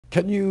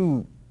Can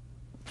you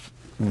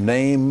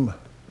name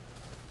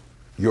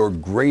your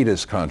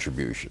greatest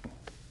contribution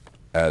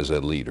as a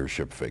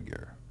leadership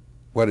figure?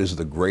 What is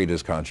the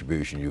greatest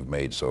contribution you've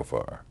made so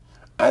far?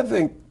 I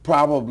think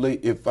probably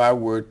if I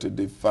were to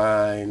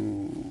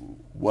define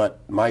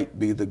what might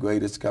be the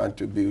greatest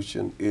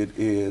contribution, it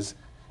is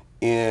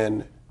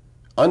in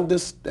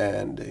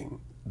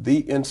understanding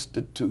the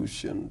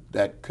institution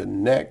that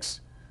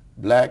connects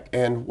black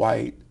and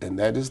white, and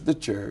that is the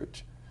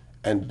church,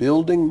 and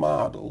building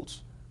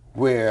models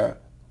where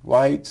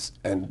whites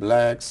and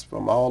blacks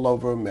from all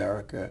over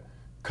America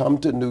come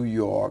to New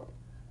York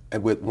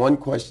and with one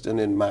question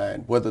in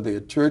mind, whether they're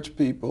church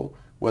people,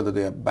 whether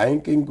they're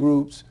banking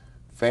groups,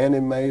 Fannie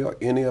Mae, or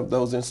any of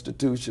those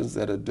institutions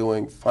that are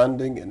doing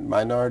funding in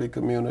minority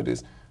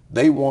communities,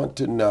 they want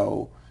to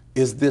know,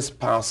 is this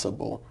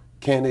possible?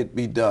 Can it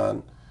be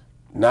done,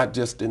 not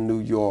just in New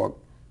York?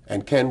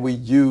 And can we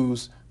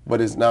use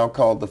what is now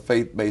called the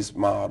faith-based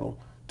model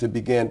to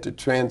begin to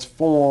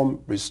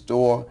transform,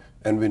 restore,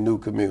 and renew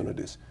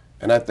communities?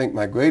 And I think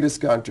my greatest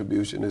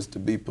contribution is to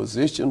be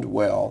positioned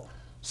well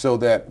so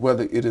that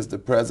whether it is the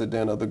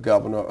president or the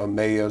governor or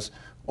mayors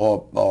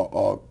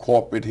or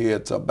corporate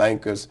heads or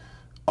bankers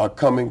are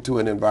coming to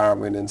an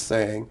environment and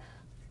saying,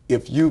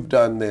 if you've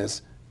done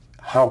this,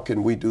 how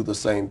can we do the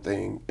same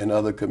thing in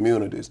other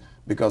communities?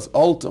 Because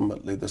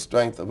ultimately the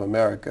strength of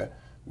America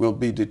will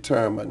be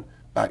determined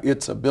by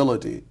its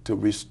ability to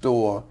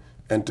restore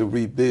and to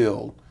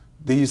rebuild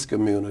these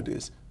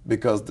communities,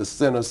 because the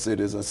center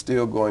cities are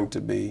still going to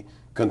be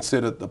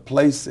considered the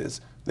places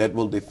that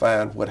will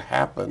define what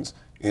happens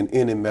in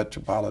any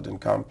metropolitan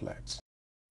complex.